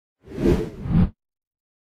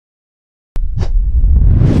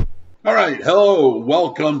All right, hello,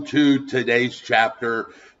 welcome to today's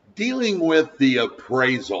chapter dealing with the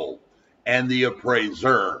appraisal and the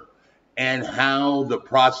appraiser and how the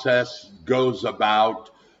process goes about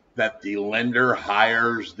that the lender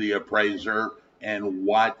hires the appraiser and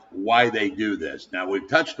why they do this. Now, we've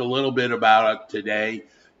touched a little bit about it today.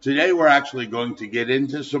 Today, we're actually going to get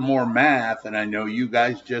into some more math, and I know you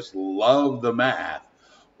guys just love the math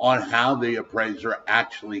on how the appraiser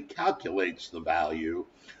actually calculates the value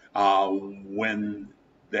when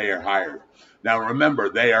they are hired. Now, remember,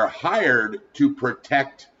 they are hired to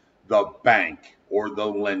protect the bank or the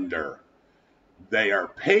lender. They are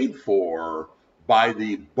paid for by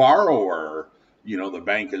the borrower. You know, the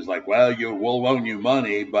bank is like, well, we'll loan you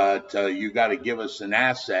money, but you got to give us an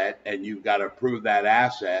asset and you've got to prove that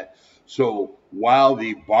asset. So while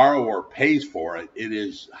the borrower pays for it, it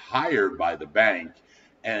is hired by the bank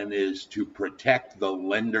and is to protect the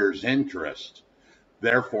lender's interest.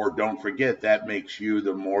 Therefore, don't forget that makes you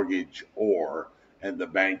the mortgagor and the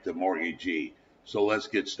bank the mortgagee. So let's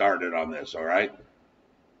get started on this, all right?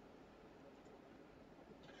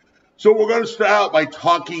 So we're going to start out by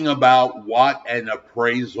talking about what an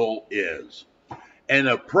appraisal is. An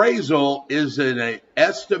appraisal is an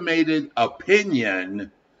estimated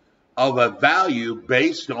opinion of a value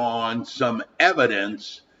based on some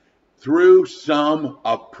evidence through some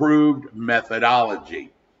approved methodology,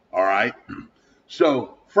 all right?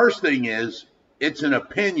 So first thing is, it's an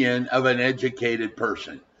opinion of an educated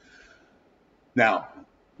person. Now,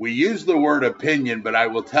 we use the word opinion, but I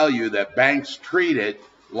will tell you that banks treat it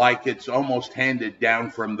like it's almost handed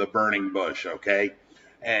down from the burning bush, okay?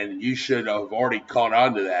 And you should have already caught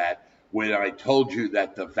on to that when I told you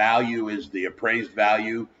that the value is the appraised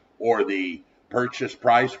value or the purchase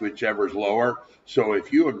price, whichever's lower. So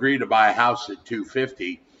if you agree to buy a house at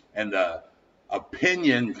 $250 and the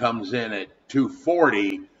opinion comes in at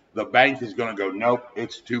 $240, the bank is going to go, nope,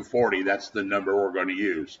 it's $240. That's the number we're going to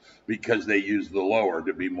use, because they use the lower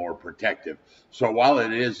to be more protective. So while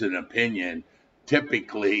it is an opinion,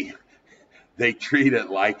 typically they treat it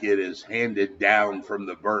like it is handed down from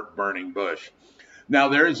the burning bush. Now,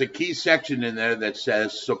 there is a key section in there that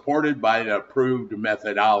says supported by an approved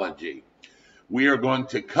methodology. We are going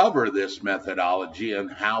to cover this methodology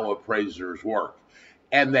and how appraisers work.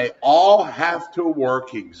 And they all have to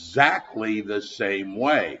work exactly the same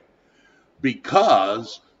way.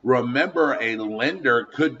 Because remember, a lender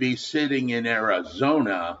could be sitting in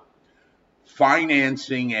Arizona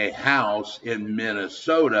financing a house in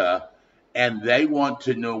Minnesota, and they want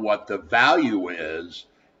to know what the value is,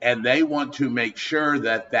 and they want to make sure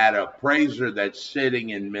that that appraiser that's sitting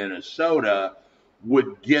in Minnesota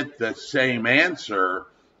would get the same answer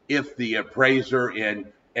if the appraiser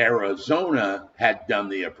in Arizona had done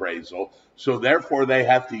the appraisal. So therefore, they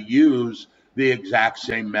have to use the exact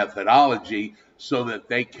same methodology so that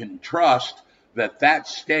they can trust that that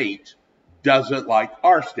state does it like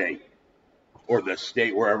our state or the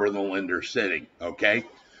state wherever the lender's sitting, okay?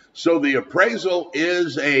 So the appraisal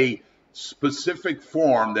is a specific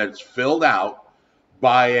form that's filled out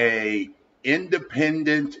by a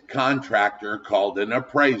independent contractor called an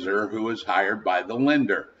appraiser who is hired by the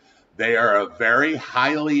lender. They are a very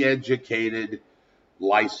highly educated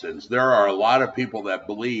license. There are a lot of people that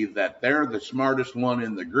believe that they're the smartest one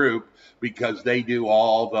in the group because they do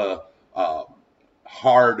all the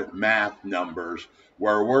hard math numbers,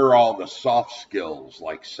 where we're all the soft skills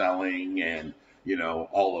like selling and, you know,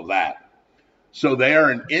 all of that. So they are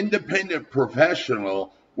an independent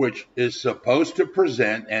professional which is supposed to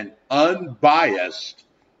present an unbiased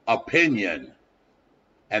opinion.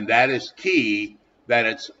 And that is key, that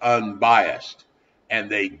it's unbiased. And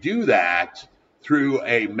they do that through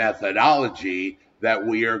a methodology that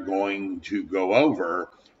we are going to go over.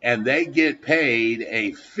 And they get paid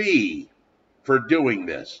a fee for doing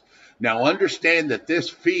this. Now understand that this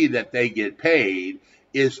fee that they get paid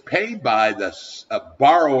is paid by the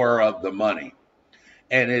borrower of the money.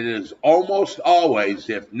 And it is almost always,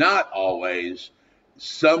 if not always,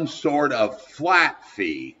 some sort of flat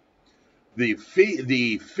fee. The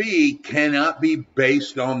fee cannot be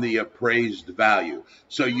based on the appraised value.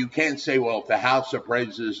 So you can't say, well, if the house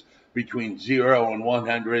appraises between 0 and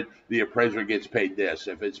 100, the appraiser gets paid this.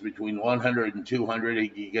 If it's between 100 and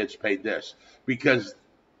 200, he gets paid this, because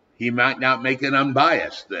he might not make it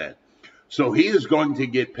unbiased then. So he is going to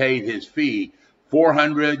get paid his fee,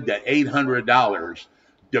 $400 to $800,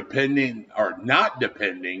 depending or not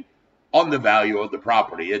depending on the value of the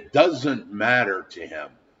property. It doesn't matter to him.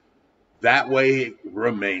 That way it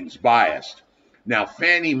remains biased. Now,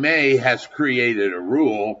 Fannie Mae has created a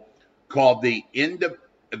rule called the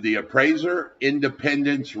Appraiser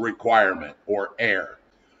Independence Requirement, or AIR.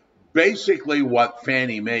 Basically, what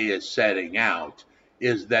Fannie Mae is setting out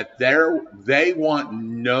is that they want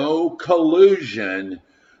no collusion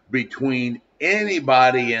between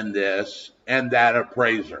anybody in this and that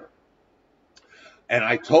appraiser. And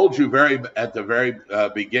I told you at the very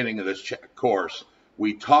beginning of this course,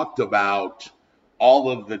 we talked about all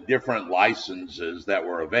of the different licenses that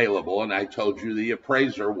were available, and I told you the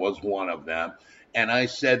appraiser was one of them. And I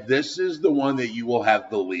said, this is the one that you will have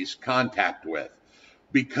the least contact with,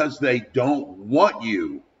 because they don't want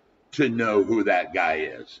you to know who that guy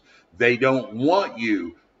is. They don't want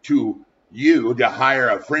you to hire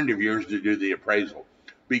a friend of yours to do the appraisal,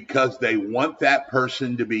 because they want that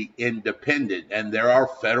person to be independent. And there are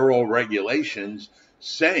federal regulations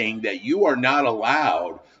saying that you are not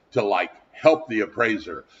allowed to help the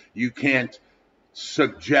appraiser. You can't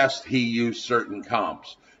suggest he use certain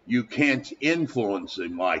comps. You can't influence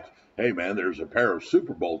him like, hey man, there's a pair of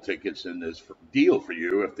Super Bowl tickets in this deal for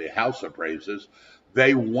you if the house appraises.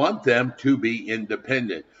 They want them to be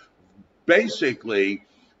independent. Basically,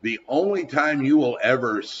 the only time you will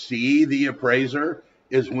ever see the appraiser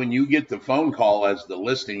is when you get the phone call as the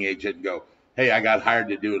listing agent and go, hey, I got hired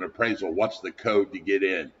to do an appraisal. What's the code to get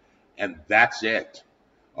in? And that's it.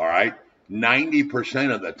 All right.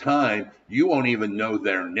 90% of the time, you won't even know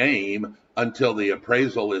their name until the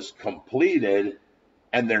appraisal is completed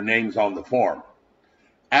and their name's on the form.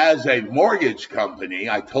 As a mortgage company,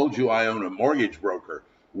 I told you I own a mortgage broker.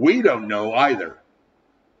 We don't know either.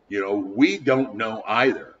 We don't know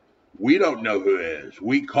either. We don't know who it is.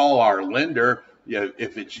 We call our lender,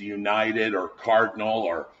 if it's United or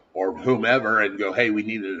Cardinal or whomever, and go, hey, we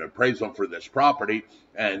need an appraisal for this property.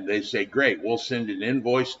 And they say, great, we'll send an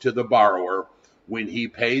invoice to the borrower. When he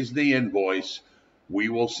pays the invoice, we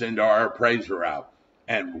will send our appraiser out.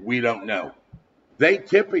 And we don't know. They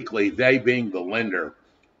being the lender,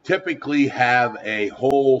 typically have a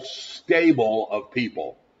whole stable of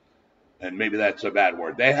people. And maybe that's a bad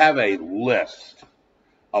word. They have a list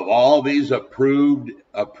of all these approved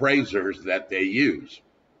appraisers that they use.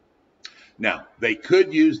 Now, they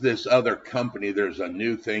could use this other company. There's a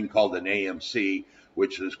new thing called an AMC,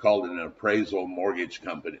 which is called an appraisal mortgage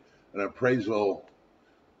company. An appraisal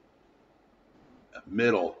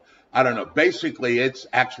middle. I don't know. Basically, it's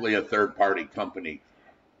actually a third-party company.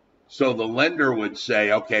 So the lender would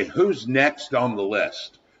say, okay, who's next on the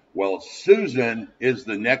list? Well, Susan is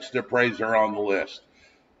the next appraiser on the list.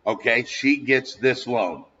 Okay, she gets this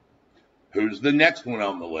loan. Who's the next one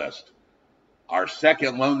on the list? Our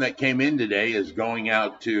second loan that came in today is going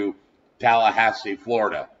out to Tallahassee,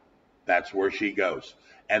 Florida. That's where she goes.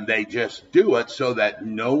 And they just do it so that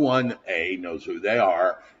no one, A, knows who they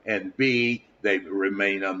are, and B, they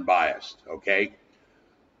remain unbiased, okay?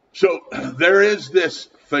 So there is this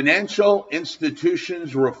Financial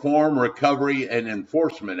Institutions Reform, Recovery, and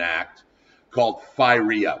Enforcement Act called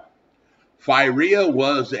FIRREA. FIRREA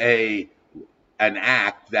was an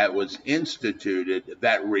act that was instituted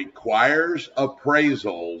that requires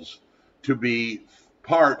appraisals to be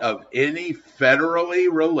part of any federally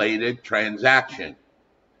related transaction,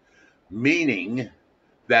 meaning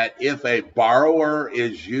that if a borrower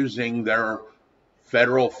is using their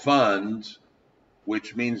federal funds,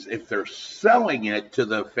 which means if they're selling it to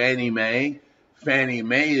the Fannie Mae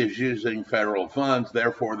is using federal funds,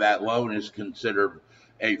 therefore that loan is considered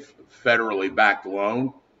a federally backed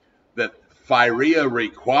loan. That FIRREA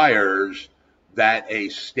requires that a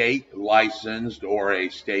state licensed or a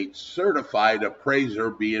state certified appraiser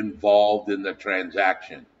be involved in the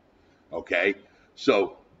transaction. Okay,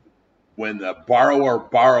 so when the borrower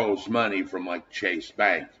borrows money from like Chase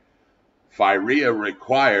Bank, FIRREA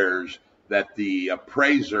requires that the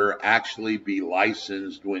appraiser actually be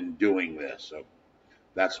licensed when doing this. So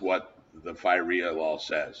that's what the FIRREA law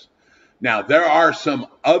says. Now, there are some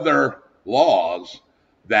other laws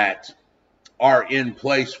that are in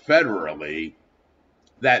place federally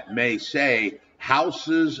that may say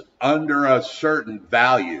houses under a certain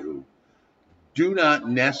value do not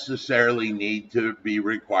necessarily need to be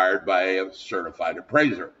required by a certified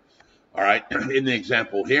appraiser. All right, in the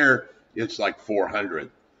example here, it's like 400.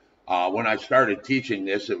 When I started teaching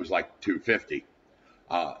this, it was like 250.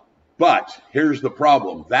 But here's the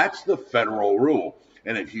problem. That's the federal rule.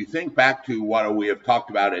 And if you think back to what we have talked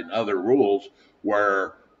about in other rules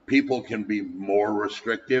where people can be more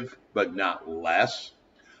restrictive but not less,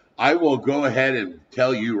 I will go ahead and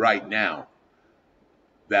tell you right now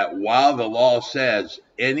that while the law says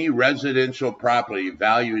any residential property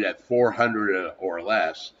valued at 400 or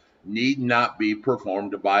less need not be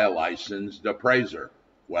performed by a licensed appraiser.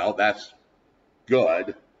 Well, that's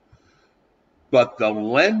good. But the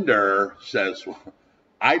lender says, well,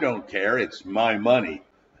 I don't care. It's my money.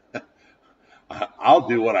 I'll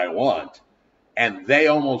do what I want. And they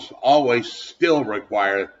almost always still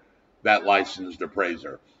require that licensed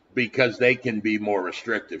appraiser because they can be more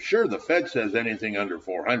restrictive. Sure, the Fed says anything under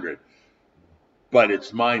 400, but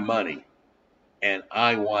it's my money and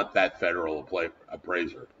I want that federal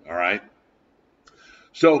appraiser. All right.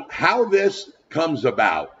 So how this comes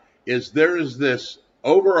about is there is this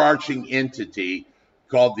overarching entity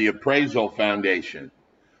called the Appraisal Foundation.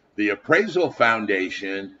 The Appraisal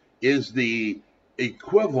Foundation is the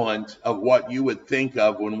equivalent of what you would think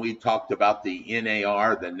of when we talked about the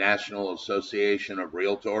NAR, the National Association of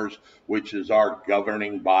Realtors, which is our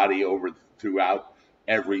governing body over throughout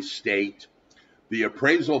every state. The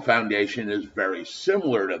Appraisal Foundation is very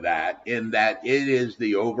similar to that in that it is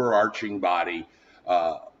the overarching body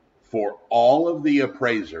for all of the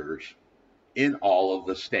appraisers in all of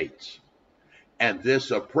the states. And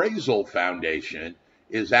this Appraisal Foundation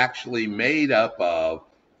is actually made up of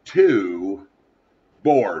two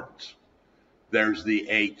boards. There's the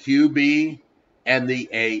AQB and the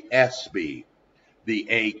ASB. The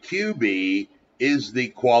AQB is the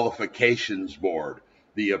qualifications board,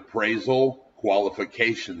 the Appraisal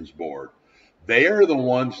Qualifications Board. They are the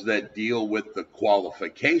ones that deal with the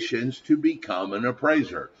qualifications to become an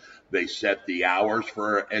appraiser. They set the hours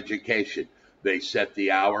for education. They set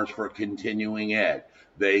the hours for continuing ed.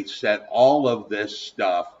 They set all of this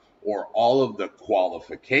stuff or all of the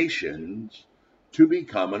qualifications to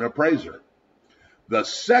become an appraiser. The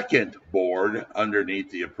second board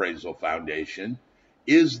underneath the Appraisal Foundation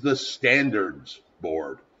is the Standards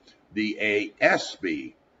Board, the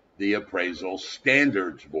ASB, the Appraisal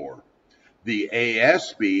Standards Board. The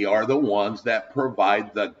ASB are the ones that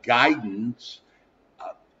provide the guidance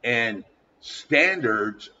and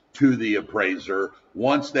standards to the appraiser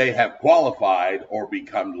once they have qualified or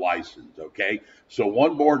become licensed, okay? So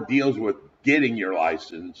one board deals with getting your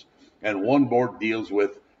license, and one board deals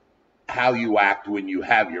with how you act when you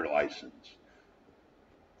have your license.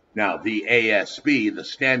 Now, the ASB, the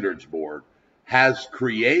Standards Board, has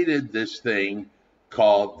created this thing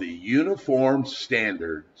called the Uniform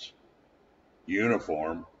Standards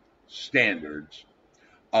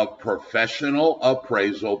of Professional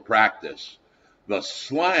Appraisal Practice. The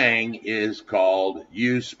slang is called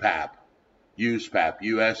USPAP, USPAP.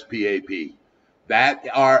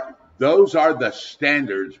 Those are the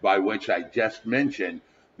standards by which I just mentioned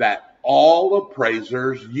that all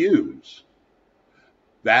appraisers use.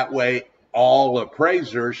 That way, all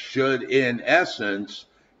appraisers should, in essence,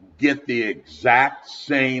 get the exact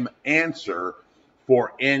same answer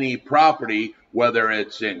for any property, whether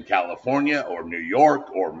it's in California or New York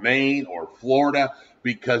or Maine or Florida,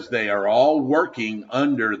 because they are all working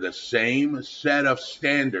under the same set of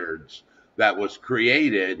standards that was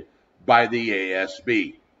created by the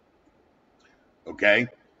ASB. Okay?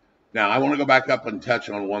 Now, I want to go back up and touch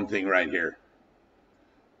on one thing right here.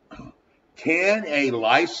 Can a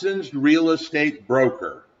licensed real estate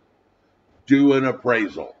broker do an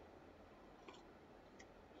appraisal?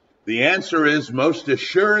 The answer is most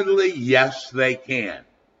assuredly yes, they can.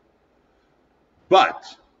 But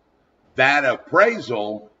that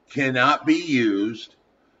appraisal cannot be used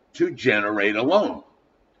to generate a loan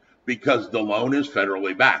because the loan is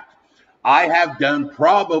federally backed. I have done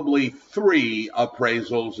probably 3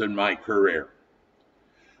 appraisals in my career.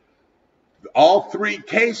 All 3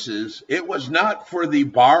 cases, it was not for the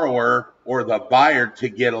borrower or the buyer to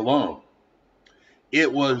get a loan.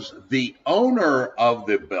 It was the owner of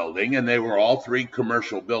the building, and they were all 3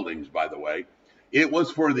 commercial buildings, by the way. It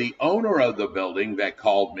was for the owner of the building that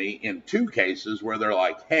called me in 2 cases where they're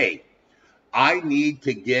like, hey, I need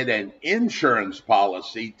to get an insurance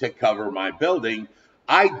policy to cover my building.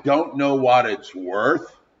 I don't know what it's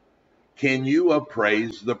worth. Can you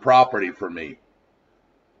appraise the property for me?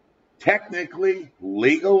 Technically,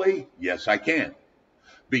 legally, yes, I can.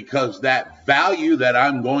 Because that value that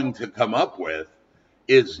I'm going to come up with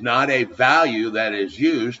is not a value that is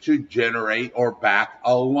used to generate or back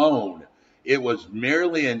a loan. It was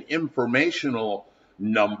merely an informational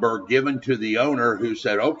number given to the owner who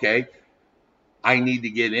said, okay, I need to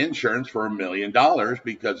get insurance for $1 million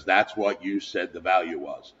because that's what you said the value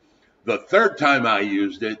was. The third time I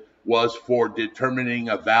used it was for determining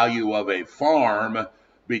a value of a farm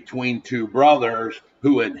between 2 brothers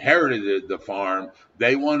who inherited the farm.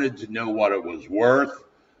 They wanted to know what it was worth,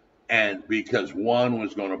 and because one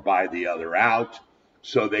was going to buy the other out,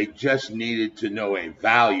 so they just needed to know a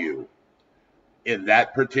value. In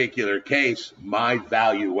that particular case, my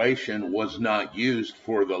valuation was not used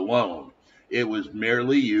for the loan. It was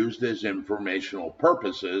merely used as informational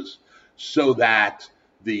purposes so that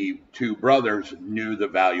the 2 brothers knew the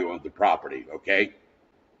value of the property, okay?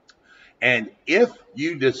 And if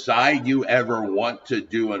you decide you ever want to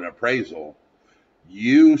do an appraisal,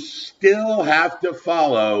 you still have to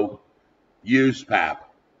follow USPAP.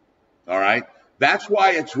 All right. That's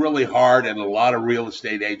why it's really hard, and a lot of real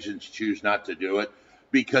estate agents choose not to do it,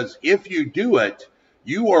 because if you do it,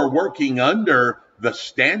 you are working under the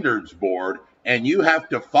standards board and you have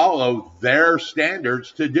to follow their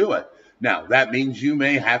standards to do it. Now, that means you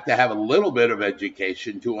may have to have a little bit of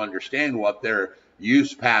education to understand what their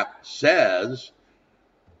USPAP says.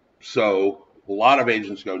 So a lot of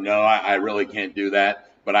agents go, no, I really can't do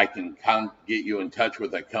that, but I can get you in touch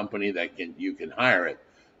with a company that you can hire it.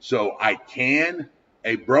 So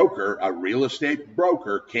a broker, a real estate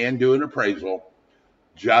broker can do an appraisal,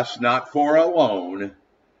 just not for a loan,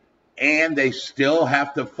 and they still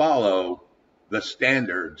have to follow the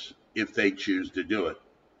standards if they choose to do it.